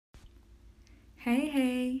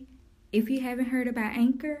Hey. If you haven't heard about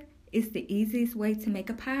Anchor, it's the easiest way to make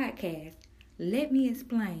a podcast. Let me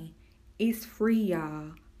explain. It's free,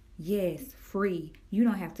 y'all. Yes, free. You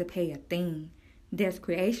don't have to pay a thing. There's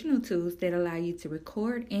creational tools that allow you to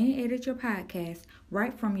record and edit your podcast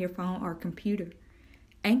right from your phone or computer.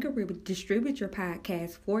 Anchor will distribute your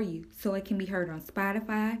podcast for you so it can be heard on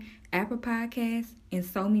Spotify, Apple Podcasts, and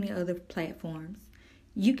so many other platforms.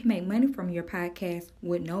 You can make money from your podcast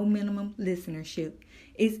with no minimum listenership.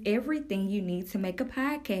 It's everything you need to make a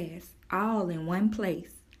podcast, all in one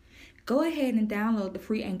place. Go ahead and download the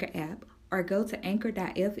free Anchor app or go to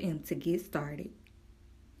anchor.fm to get started.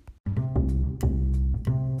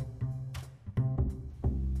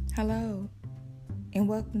 Hello, and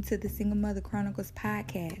welcome to the Single Mother Chronicles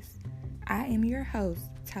podcast. I am your host,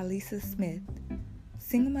 Talisa Smith.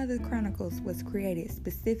 Single Mother Chronicles was created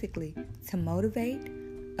specifically to motivate,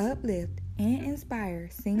 uplift, and inspire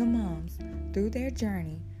single moms through their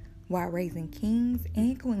journey while raising kings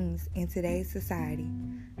and queens in today's society.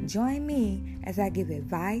 Join me as I give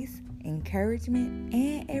advice, encouragement,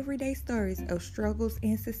 and everyday stories of struggles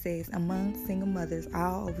and success among single mothers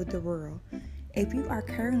all over the world. If you are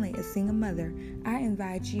currently a single mother, I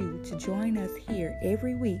invite you to join us here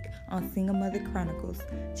every week on Single Mother Chronicles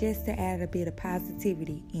just to add a bit of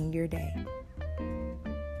positivity in your day.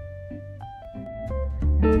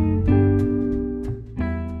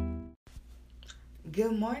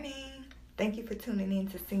 Good morning. Thank you for tuning in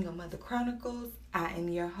to Single Mother Chronicles. I am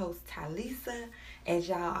your host, Talisa. As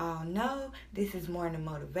y'all all know, this is morning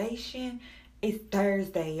motivation. It's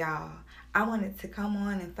Thursday, y'all. I wanted to come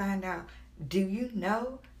on and find out, do you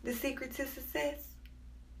know the secret to success?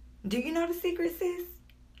 Do you know the secret, sis?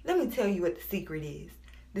 Let me tell you what the secret is.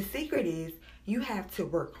 The secret is you have to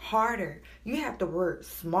work harder. You have to work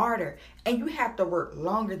smarter. And you have to work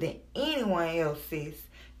longer than anyone else, sis.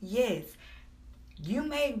 Yes. You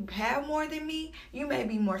may have more than me. You may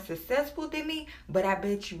be more successful than me. But I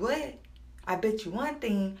bet you what? I bet you one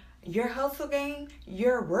thing. Your hustle game,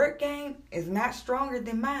 your work game is not stronger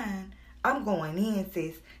than mine. I'm going in,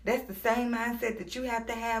 sis. That's the same mindset that you have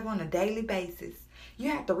to have on a daily basis.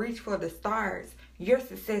 You have to reach for the stars. Your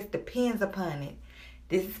success depends upon it.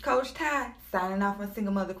 This is Coach Ty signing off on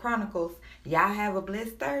Single Mother Chronicles. Y'all have a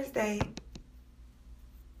blessed Thursday.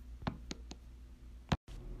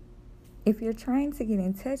 If you're trying to get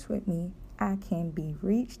in touch with me, I can be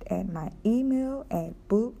reached at my email at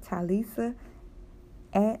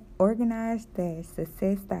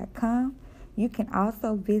booktalisa@organized-success.com. You can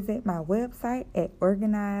also visit my website at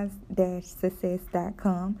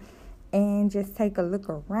organized-success.com and just take a look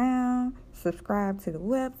around, subscribe to the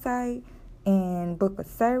website, and book a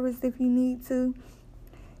service if you need to.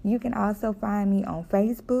 You can also find me on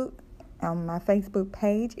Facebook. My Facebook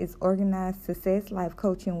page is Organized Success Life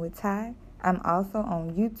Coaching with Ty. I'm also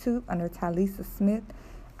on YouTube under Talisa Smith.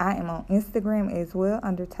 I am on Instagram as well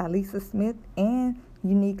under Talisa Smith and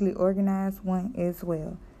Uniquely Organized One as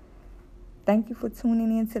well. Thank you for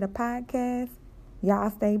tuning in to the podcast. Y'all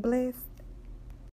stay blessed.